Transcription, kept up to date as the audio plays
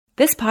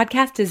This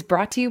podcast is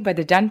brought to you by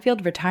the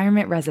Dunfield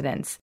Retirement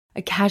Residence,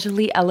 a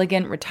casually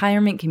elegant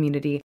retirement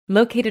community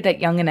located at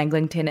Yonge and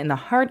Eglinton in the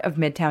heart of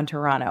Midtown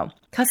Toronto.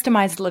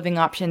 Customized living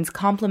options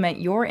complement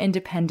your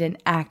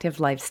independent, active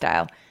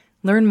lifestyle.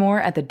 Learn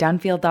more at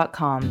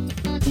thedunfield.com.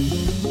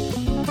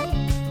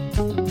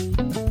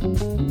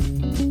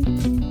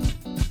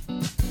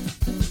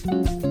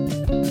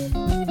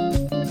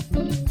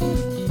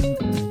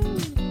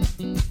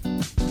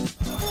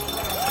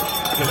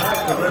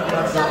 Tonight, the Red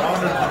Blacks are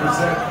honored to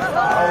present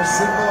our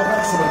symbol of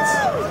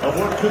excellence, a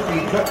wood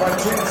cookie cut by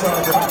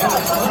chainsaws and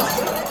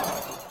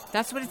finished.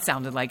 That's what it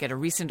sounded like at a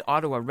recent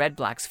Ottawa Red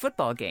Blacks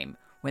football game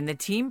when the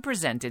team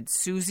presented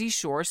Susie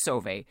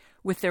Shore-Sauvé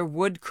with their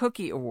Wood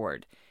Cookie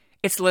Award.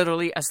 It's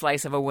literally a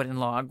slice of a wooden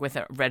log with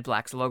a Red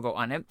Blacks logo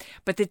on it,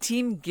 but the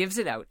team gives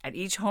it out at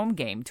each home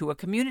game to a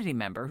community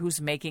member who's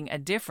making a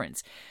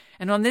difference.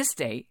 And on this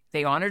day,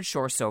 they honored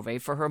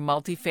Shore-Sauvé for her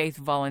multi-faith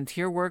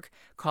volunteer work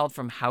called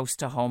From House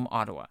to Home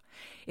Ottawa.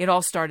 It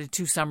all started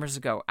 2 summers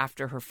ago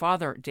after her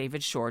father,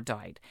 David Shore,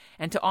 died.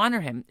 And to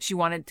honor him, she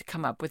wanted to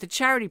come up with a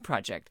charity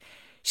project.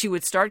 She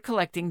would start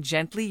collecting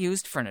gently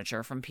used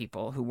furniture from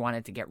people who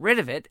wanted to get rid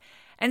of it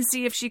and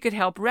see if she could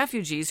help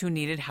refugees who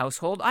needed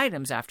household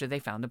items after they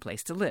found a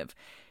place to live.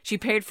 She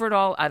paid for it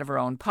all out of her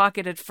own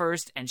pocket at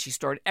first, and she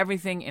stored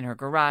everything in her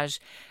garage.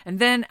 And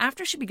then,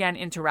 after she began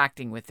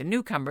interacting with the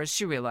newcomers,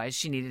 she realized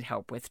she needed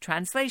help with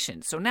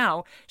translation. So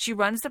now she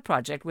runs the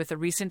project with a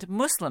recent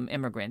Muslim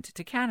immigrant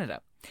to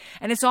Canada.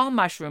 And it's all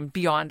mushroomed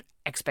beyond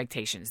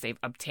expectations. They've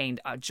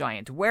obtained a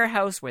giant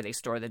warehouse where they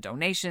store the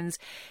donations.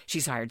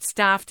 She's hired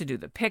staff to do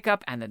the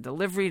pickup and the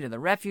delivery to the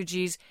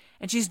refugees,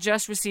 and she's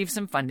just received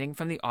some funding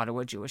from the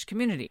Ottawa Jewish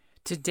community.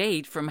 To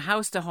date, From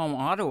House to Home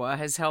Ottawa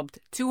has helped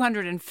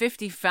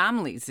 250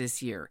 families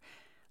this year.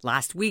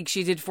 Last week,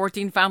 she did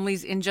 14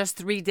 families in just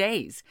 3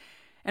 days.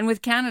 And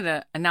with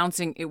Canada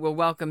announcing it will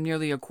welcome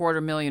nearly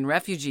 250,000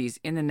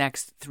 refugees in the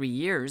next 3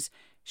 years,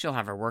 she'll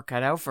have her work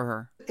cut out for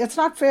her. It's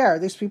not fair.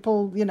 These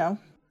people,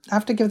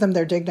 have to give them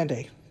their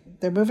dignity.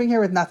 They're moving here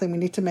with nothing. We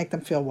need to make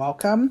them feel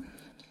welcome.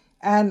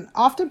 And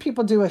often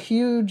people do a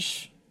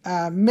huge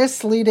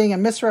misleading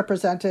and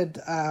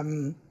misrepresented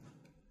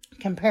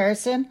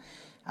comparison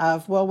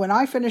of, well, when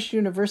I finished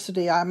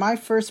university, my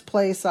first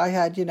place, I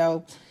had,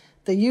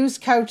 the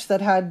used couch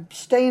that had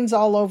stains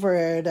all over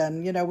it.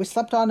 And, we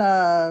slept on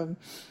a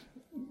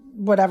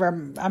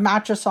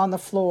mattress on the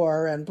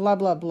floor and blah,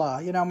 blah,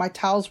 blah. My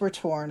towels were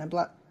torn and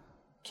blah.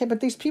 Okay,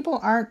 but these people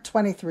aren't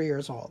 23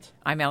 years old.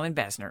 I'm Ellen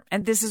Besner,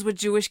 and this is what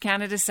Jewish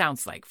Canada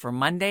sounds like for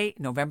Monday,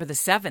 November the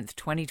 7th,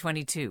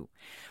 2022.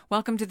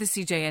 Welcome to the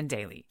CJN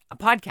Daily, a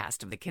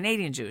podcast of the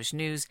Canadian Jewish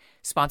News,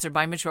 sponsored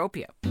by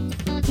Metropia.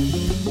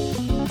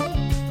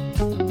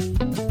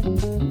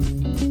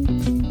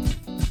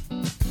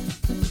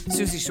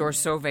 Susie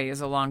Shore-Sauvé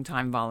is a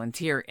longtime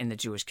volunteer in the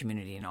Jewish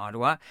community in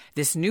Ottawa.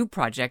 This new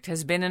project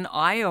has been an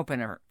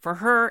eye-opener for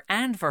her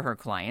and for her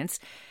clients.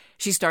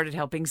 She started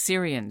helping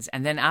Syrians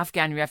and then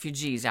Afghan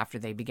refugees after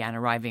they began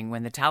arriving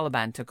when the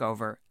Taliban took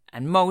over,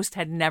 and most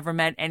had never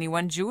met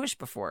anyone Jewish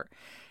before.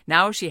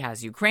 Now she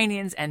has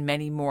Ukrainians and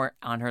many more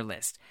on her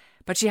list.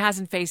 But she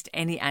hasn't faced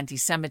any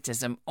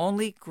anti-Semitism,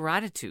 only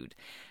gratitude.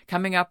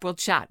 Coming up, we'll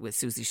chat with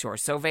Susie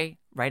Shore-Sauvé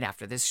right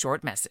after this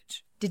short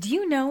message. Did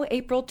you know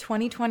April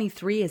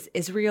 2023 is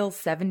Israel's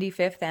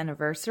 75th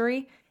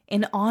anniversary?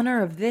 In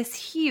honor of this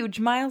huge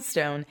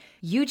milestone,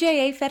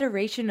 UJA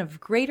Federation of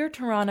Greater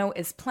Toronto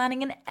is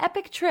planning an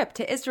epic trip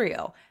to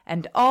Israel,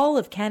 and all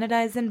of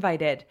Canada is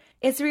invited.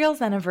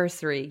 Israel's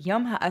anniversary,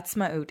 Yom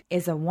HaAtzmaut,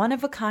 is a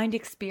one-of-a-kind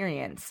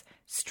experience.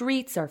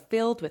 Streets are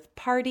filled with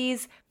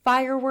parties,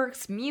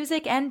 fireworks,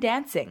 music, and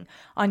dancing.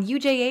 On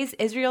UJA's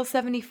Israel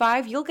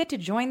 75, you'll get to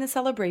join the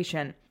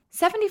celebration.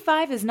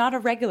 75 is not a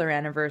regular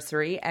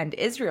anniversary, and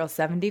Israel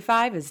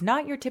 75 is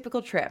not your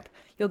typical trip.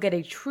 You'll get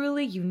a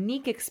truly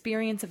unique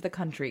experience of the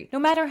country, no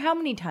matter how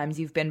many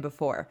times you've been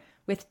before.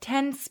 With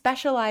 10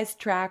 specialized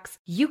tracks,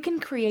 you can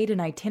create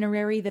an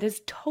itinerary that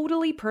is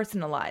totally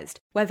personalized,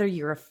 whether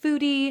you're a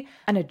foodie,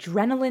 an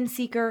adrenaline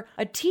seeker,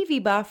 a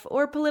TV buff,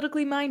 or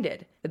politically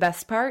minded. The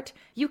best part?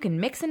 You can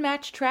mix and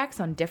match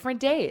tracks on different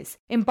days.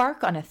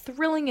 Embark on a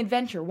thrilling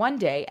adventure one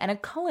day and a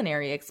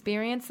culinary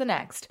experience the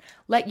next.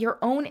 Let your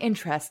own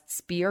interests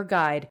be your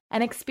guide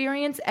and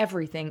experience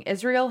everything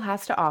Israel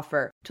has to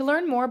offer. To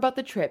learn more about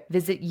the trip,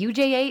 visit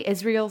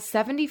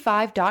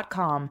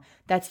ujaisrael75.com.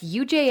 That's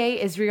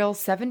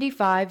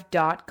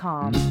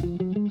ujaisrael75.com.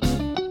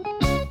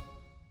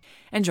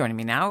 And joining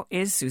me now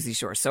is Susie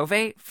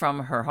Shore-Sauvé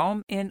from her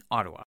home in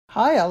Ottawa.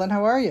 Hi, Ellen.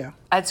 How are you?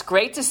 It's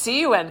great to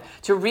see you and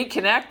to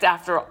reconnect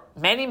after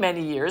many,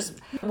 many years.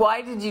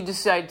 Why did you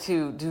decide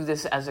to do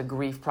this as a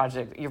grief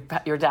project?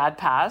 Your dad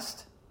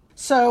passed?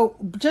 So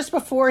just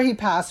before he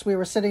passed, we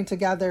were sitting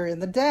together in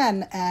the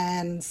den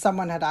and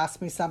someone had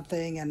asked me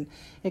something, and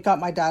it got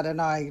my dad and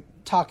I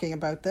talking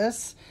about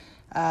this,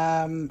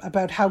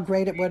 about how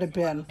great it would have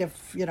been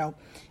if,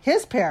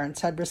 his parents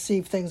had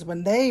received things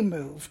when they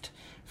moved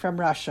from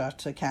Russia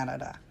to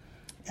Canada.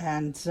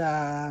 And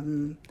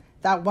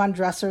that one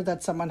dresser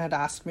that someone had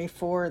asked me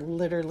for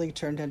literally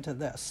turned into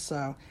this.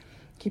 So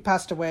he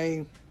passed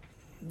away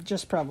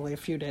just probably a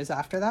few days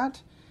after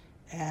that.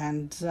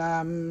 And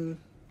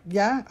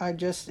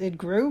it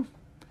grew,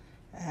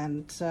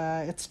 and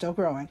it's still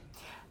growing.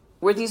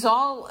 Were these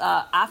all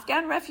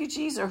Afghan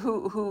refugees, or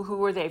who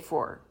were they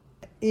for?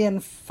 In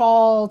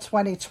fall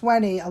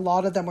 2020, a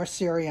lot of them were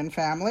Syrian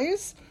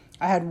families.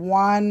 I had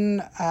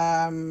one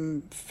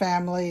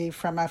family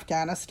from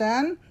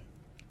Afghanistan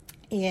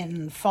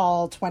in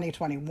fall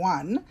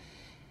 2021.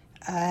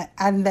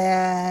 And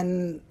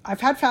then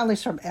I've had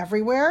families from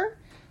everywhere,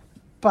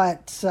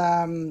 but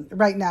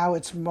right now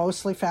it's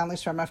mostly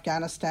families from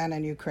Afghanistan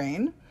and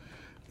Ukraine.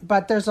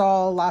 But there's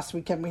last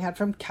weekend we had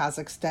from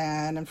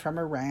Kazakhstan and from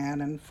Iran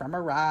and from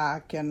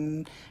Iraq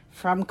and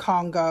from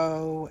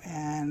Congo.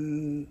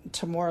 And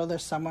tomorrow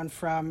there's someone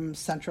from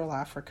Central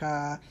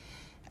Africa.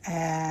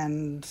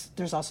 And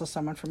there's also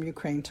someone from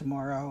Ukraine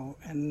tomorrow.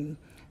 And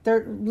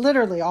they're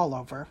literally all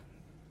over.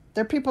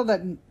 They're people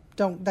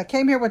that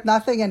came here with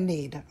nothing and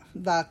need.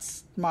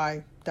 That's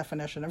my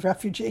definition of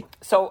refugee.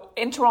 So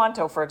in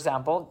Toronto, for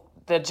example,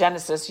 the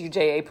Genesis,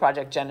 UJA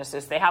Project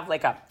Genesis, they have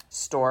like a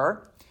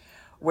store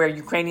where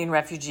Ukrainian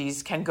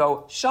refugees can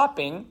go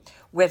shopping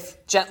with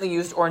gently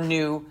used or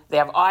new. They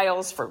have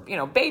aisles for,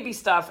 baby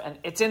stuff, and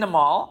it's in a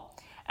mall,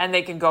 and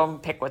they can go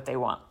and pick what they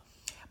want.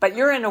 But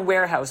you're in a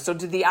warehouse, so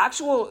do the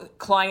actual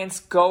clients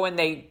go and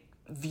they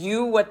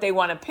view what they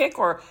want to pick,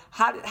 or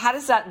how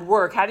does that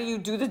work? How do you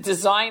do the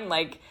design,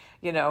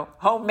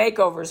 home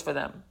makeovers for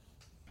them?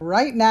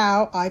 Right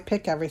now, I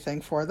pick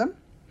everything for them.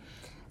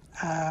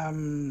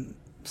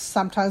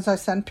 Sometimes I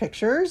send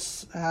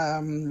pictures,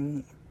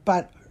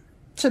 but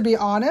to be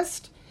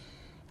honest,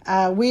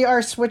 we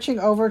are switching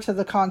over to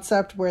the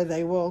concept where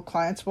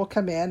clients will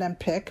come in and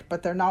pick,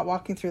 but they're not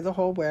walking through the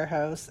whole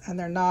warehouse, and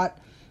they're not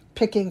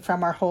picking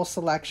from our whole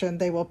selection.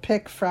 They will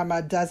pick from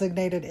a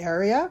designated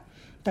area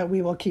that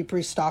we will keep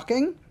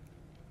restocking.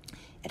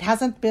 It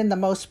hasn't been the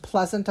most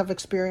pleasant of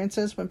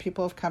experiences when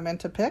people have come in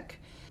to pick.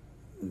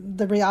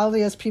 The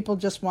reality is people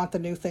just want the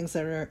new things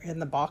that are in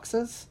the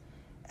boxes,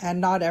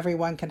 and not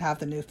everyone can have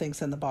the new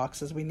things in the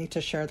boxes. We need to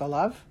share the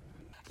love.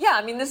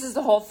 Yeah, this is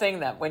the whole thing,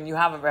 that when you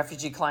have a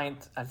refugee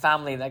client, a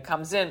family that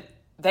comes in,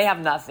 they have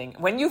nothing.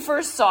 When you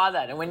first saw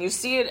that, and when you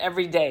see it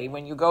every day,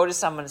 when you go to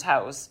someone's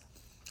house,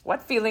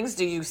 what feelings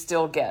do you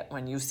still get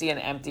when you see an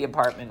empty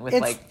apartment with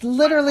It's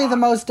literally the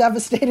most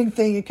devastating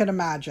thing you can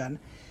imagine.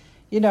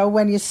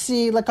 When you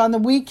see, on the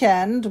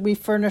weekend, we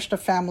furnished a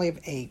family of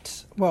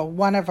 8. Well,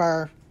 one of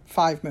our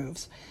 5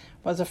 moves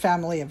was a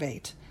family of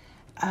 8.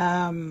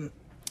 And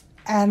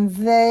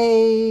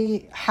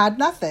they had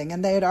nothing,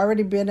 and they had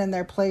already been in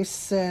their place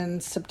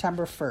since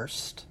September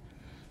 1st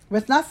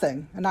with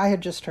nothing. And I had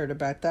just heard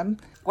about them.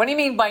 What do you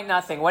mean by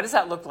nothing? What does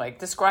that look like?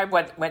 Describe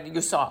what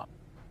you saw.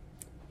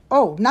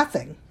 Oh,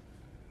 nothing.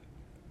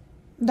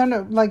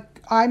 No,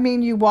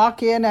 you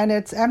walk in and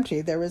it's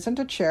empty. There isn't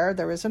a chair,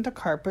 there isn't a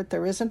carpet,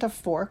 there isn't a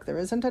fork, there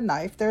isn't a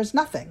knife, there's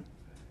nothing.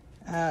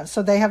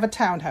 So they have a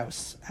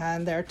townhouse,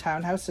 and their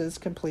townhouse is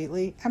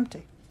completely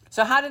empty.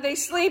 So how do they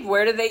sleep?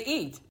 Where do they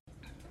eat?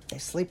 They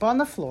sleep on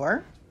the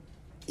floor.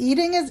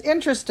 Eating is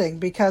interesting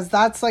because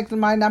that's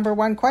my number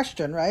one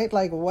question, right?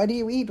 What do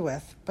you eat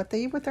with? But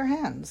they eat with their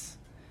hands.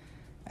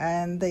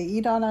 And they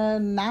eat on a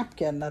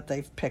napkin that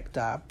they've picked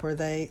up, or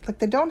they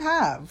don't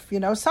have,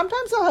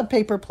 sometimes they'll have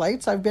paper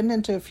plates. I've been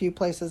into a few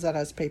places that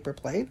has paper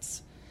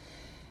plates.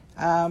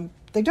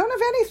 They don't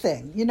have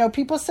anything.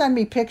 People send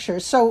me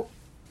pictures. So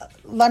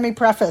let me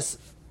preface,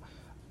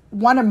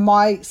 one of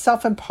my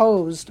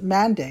self-imposed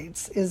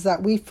mandates is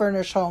that we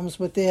furnish homes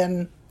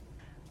within,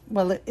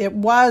 it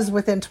was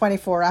within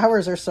 24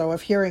 hours or so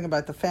of hearing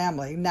about the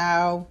family.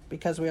 Now,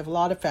 because we have a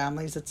lot of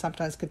families, it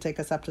sometimes could take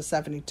us up to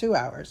 72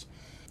 hours.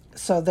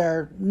 So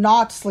they're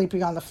not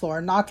sleeping on the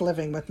floor, not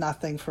living with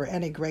nothing for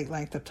any great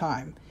length of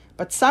time.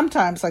 But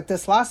sometimes, like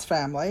this last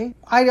family,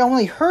 I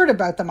only heard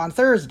about them on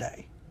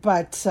Thursday.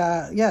 But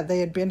they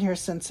had been here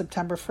since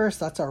September 1st.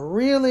 That's a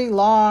really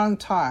long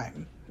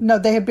time. No,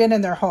 they had been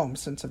in their home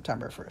since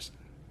September 1st.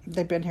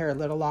 They've been here a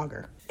little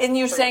longer. And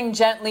you're saying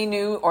gently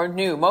new or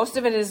new. Most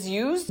of it is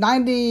used?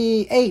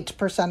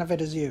 98% of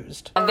it is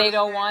used. And they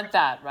don't want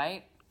that,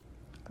 right?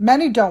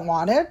 Many don't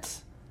want it,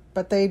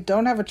 but they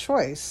don't have a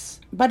choice.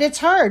 But it's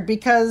hard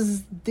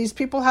because these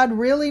people had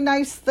really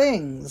nice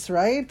things,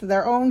 right?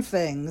 Their own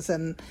things.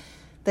 And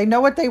they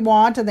know what they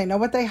want and they know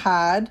what they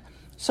had.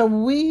 So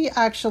we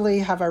actually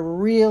have a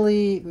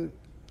really,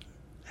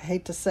 I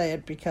hate to say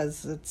it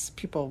because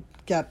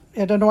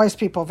it annoys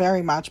people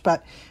very much,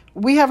 but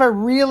we have a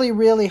really,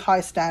 really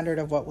high standard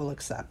of what we'll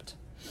accept.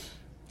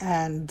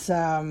 And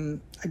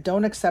I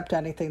don't accept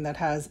anything that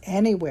has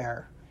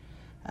anywhere,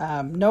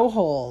 no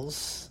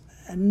holes,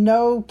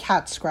 no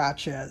cat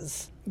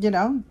scratches.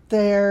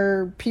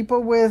 They're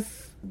people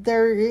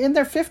they're in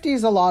their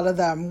 50s, a lot of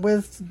them,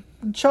 with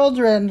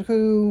children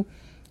who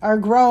are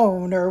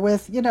grown or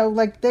with,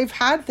 they've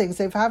had things.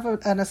 They've have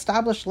an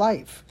established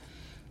life.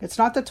 It's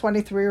not the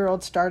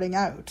 23-year-old starting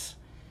out.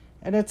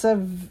 And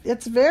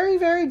it's very,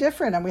 very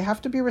different, and we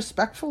have to be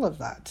respectful of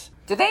that.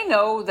 Do they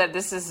know that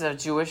this is a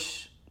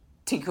Jewish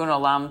Tikkun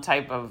Olam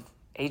type of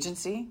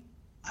agency?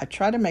 I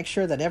try to make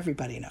sure that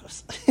everybody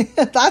knows.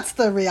 That's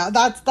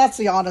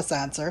the honest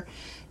answer.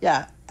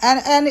 Yeah.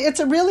 And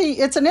it's an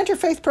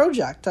interfaith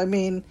project. I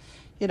mean,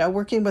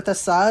 working with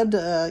Assad,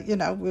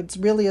 it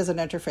really is an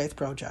interfaith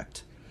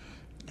project.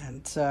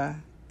 And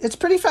it's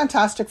pretty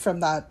fantastic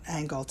from that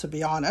angle, to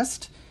be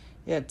honest.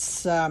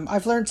 It's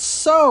I've learned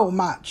so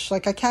much.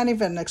 Like, I can't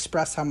even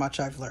express how much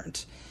I've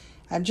learned.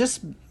 And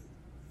just,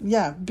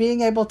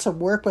 being able to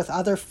work with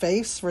other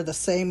faiths for the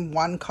same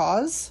one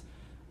cause,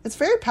 it's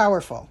very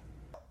powerful.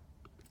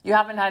 You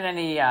haven't had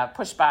any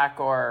pushback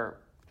or,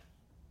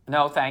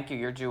 no, thank you,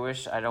 you're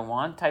Jewish, I don't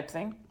want type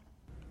thing?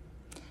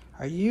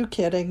 Are you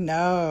kidding?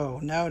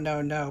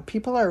 No.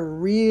 People are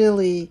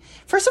really...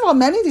 First of all,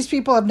 many of these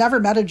people have never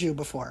met a Jew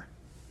before.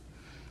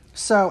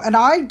 So, and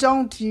I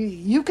don't...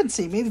 You can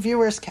see me, the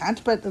viewers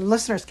can't, but the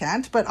listeners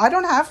can't, but I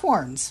don't have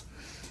horns.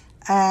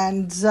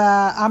 And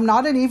I'm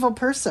not an evil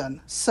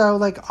person. So,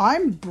 like,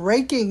 I'm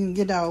breaking,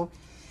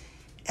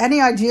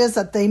 any ideas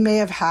that they may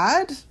have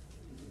had.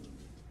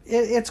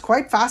 It's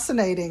quite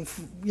fascinating,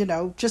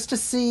 just to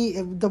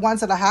see the ones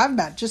that I have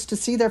met, just to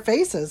see their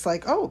faces.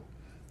 Like, oh,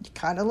 you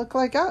kind of look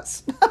like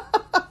us.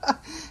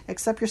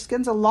 Except your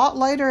skin's a lot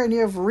lighter and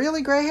you have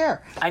really gray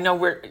hair. I know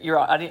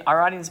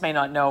our audience may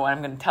not know, and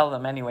I'm going to tell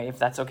them anyway, if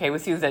that's okay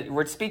with you, that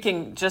we're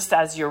speaking just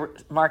as you're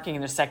marking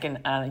the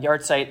second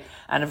yahrzeit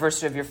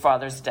anniversary of your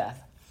father's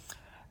death.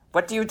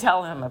 What do you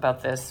tell him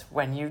about this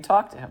when you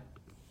talk to him?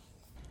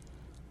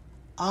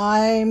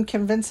 I'm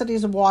convinced that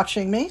he's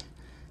watching me.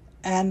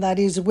 And that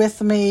he's with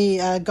me,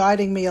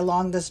 guiding me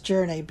along this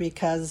journey,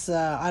 because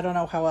I don't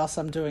know how else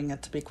I'm doing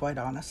it, to be quite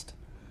honest.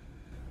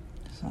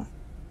 So,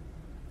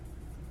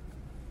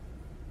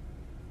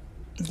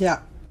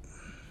 yeah.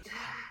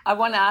 I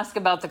want to ask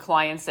about the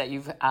clients that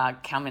you've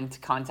come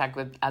into contact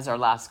with as our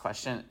last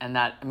question. And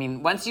that, I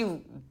mean, once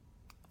you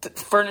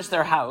furnish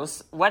their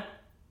house, what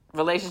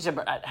relationship,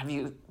 have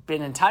you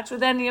been in touch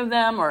with any of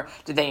them, or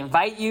did they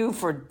invite you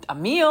for a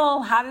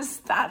meal? How does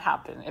that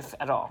happen, if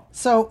at all?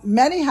 So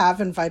many have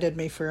invited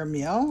me for a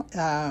meal.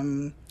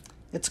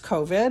 It's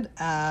COVID.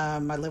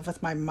 I live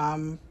with my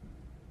mom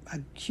a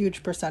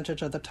huge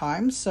percentage of the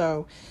time,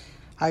 so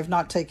I've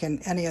not taken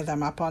any of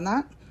them up on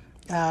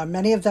that.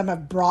 Many of them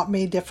have brought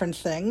me different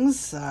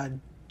things,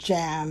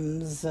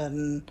 jams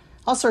and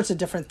all sorts of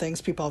different things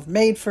people have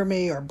made for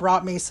me or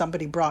brought me.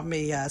 Somebody brought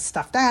me a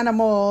stuffed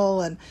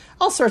animal and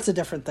all sorts of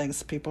different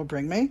things people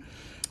bring me.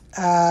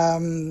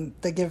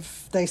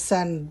 They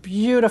send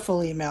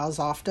beautiful emails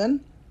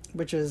often,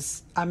 which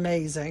is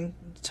amazing,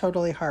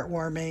 totally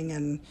heartwarming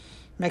and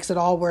makes it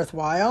all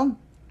worthwhile.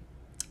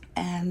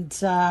 And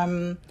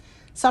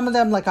some of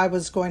them, like, I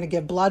was going to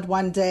give blood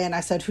one day and I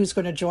said, who's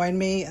going to join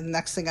me? And the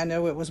next thing I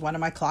knew, it was one of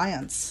my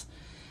clients.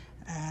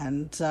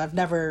 And I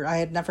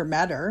had never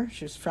met her.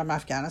 She was from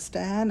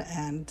Afghanistan,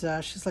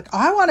 and she's like,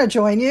 I want to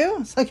join you.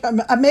 It's like,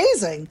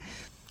 amazing.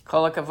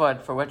 Kol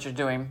hakavod for what you're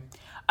doing.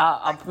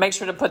 I'll make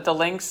sure to put the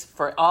links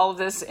for all of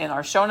this in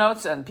our show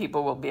notes, and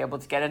people will be able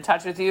to get in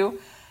touch with you.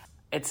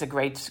 It's a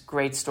great,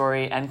 great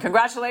story. And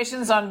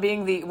congratulations on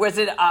being was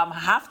it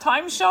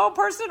halftime show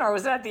person, or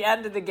was it at the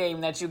end of the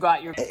game that you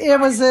got your... It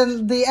was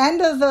in the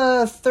end of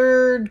the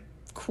third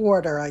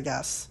quarter, I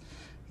guess.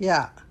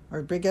 Yeah,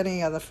 or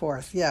beginning of the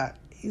fourth, yeah.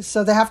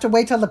 So they have to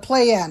wait till the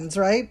play ends,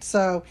 right?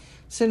 So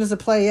as soon as the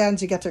play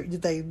ends,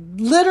 they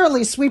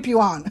literally sweep you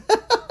on.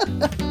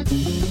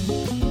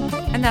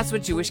 And that's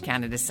what Jewish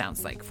Canada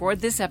sounds like for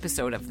this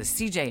episode of the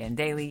CJN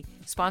Daily,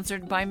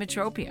 sponsored by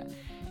Metropia.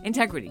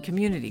 Integrity,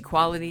 community,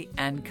 quality,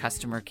 and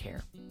customer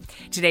care.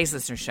 Today's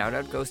listener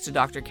shout-out goes to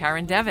Dr.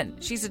 Karen Devon.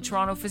 She's a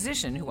Toronto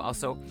physician who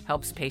also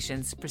helps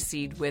patients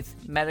proceed with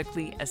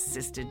medically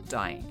assisted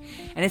dying.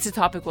 And it's a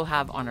topic we'll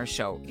have on our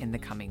show in the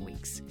coming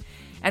weeks.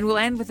 And we'll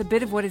end with a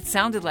bit of what it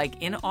sounded like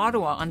in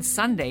Ottawa on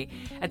Sunday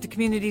at the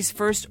community's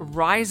first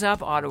Rise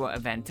Up Ottawa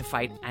event to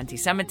fight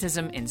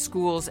anti-Semitism in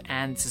schools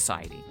and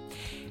society.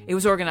 It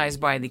was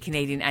organized by the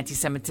Canadian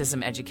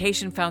Anti-Semitism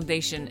Education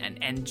Foundation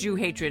and End Jew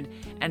Hatred,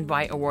 and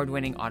by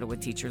award-winning Ottawa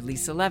teacher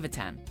Lisa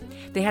Levitan.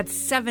 They had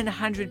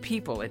 700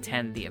 people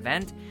attend the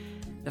event.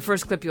 The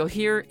first clip you'll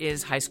hear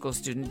is high school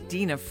student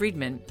Dina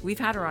Friedman. We've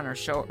had her on our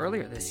show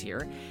earlier this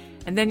year.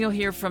 And then you'll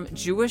hear from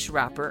Jewish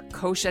rapper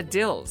Kosha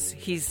Dills.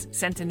 He's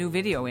sent a new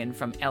video in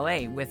from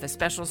LA with a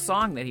special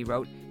song that he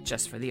wrote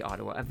just for the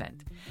Ottawa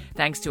event.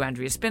 Thanks to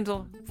Andrea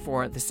Spindle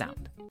for the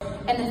sound.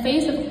 In the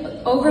face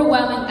of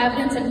overwhelming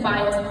evidence and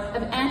bias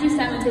of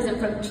anti-Semitism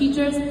from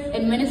teachers,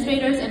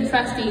 administrators, and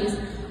trustees,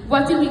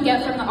 what did we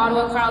get from the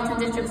Ottawa Carleton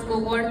District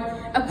School Board?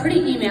 A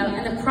pretty email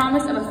and the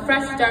promise of a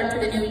fresh start to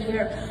the new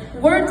year.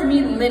 Words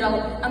mean little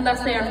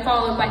unless they are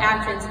followed by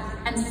actions,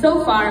 and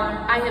so far,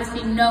 I have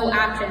seen no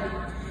action.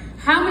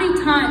 How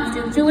many times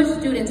do Jewish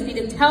students need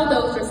to tell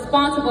those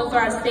responsible for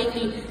our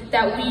safety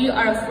that we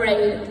are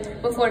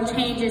afraid before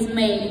change is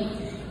made?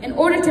 In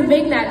order to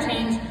make that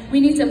change,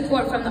 we need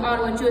support from the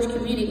Ottawa Jewish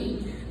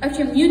community. a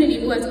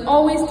community who has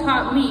always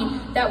taught me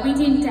that we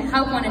need to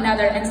help one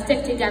another and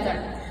stick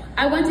together.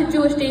 I went to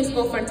Jewish day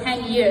school for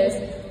 10 years.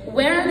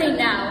 Where are they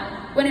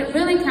now? When it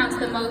really counts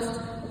the most,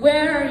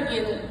 where are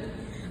you?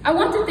 I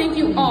want to thank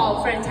you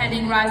all for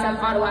attending Rise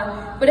Up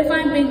Ottawa, but if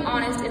I'm being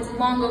honest, it's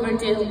long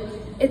overdue.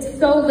 It's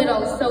so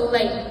little, so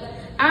late.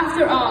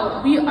 After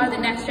all, we are the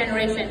next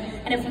generation,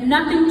 and if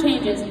nothing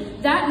changes,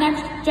 that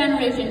next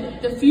generation,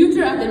 the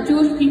future of the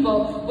Jewish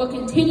people, will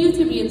continue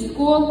to be in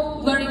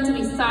school, learning to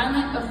be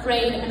silent,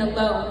 afraid, and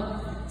alone.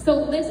 So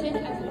listen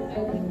as we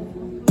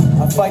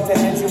I fight to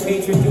end your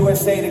hatred,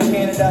 USA to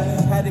Canada.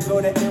 Had to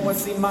go to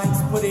NYC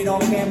mics, put it on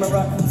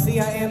camera. See,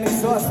 I am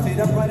exhausted,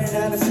 I'm running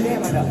out of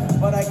stamina.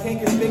 But I can't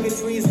cause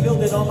bigotry is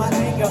building on my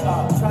anger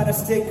up. Try to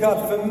stick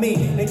up for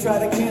me, they try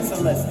to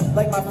cancel us.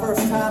 Like my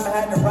first time, I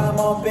had to rhyme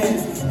on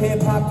biz.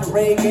 Hip-hop to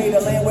reggae,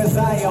 the land where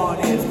Zion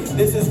is.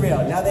 This is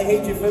real, now they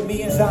hate you for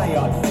being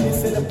Zion.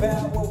 This is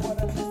about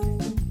what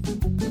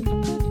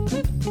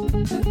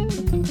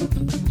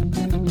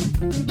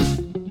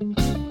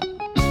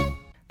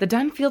The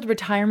Dunfield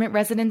Retirement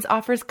Residence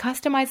offers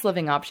customized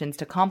living options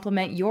to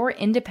complement your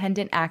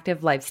independent,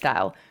 active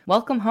lifestyle.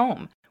 Welcome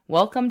home.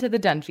 Welcome to the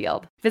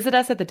Dunfield. Visit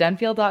us at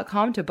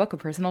thedunfield.com to book a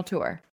personal tour.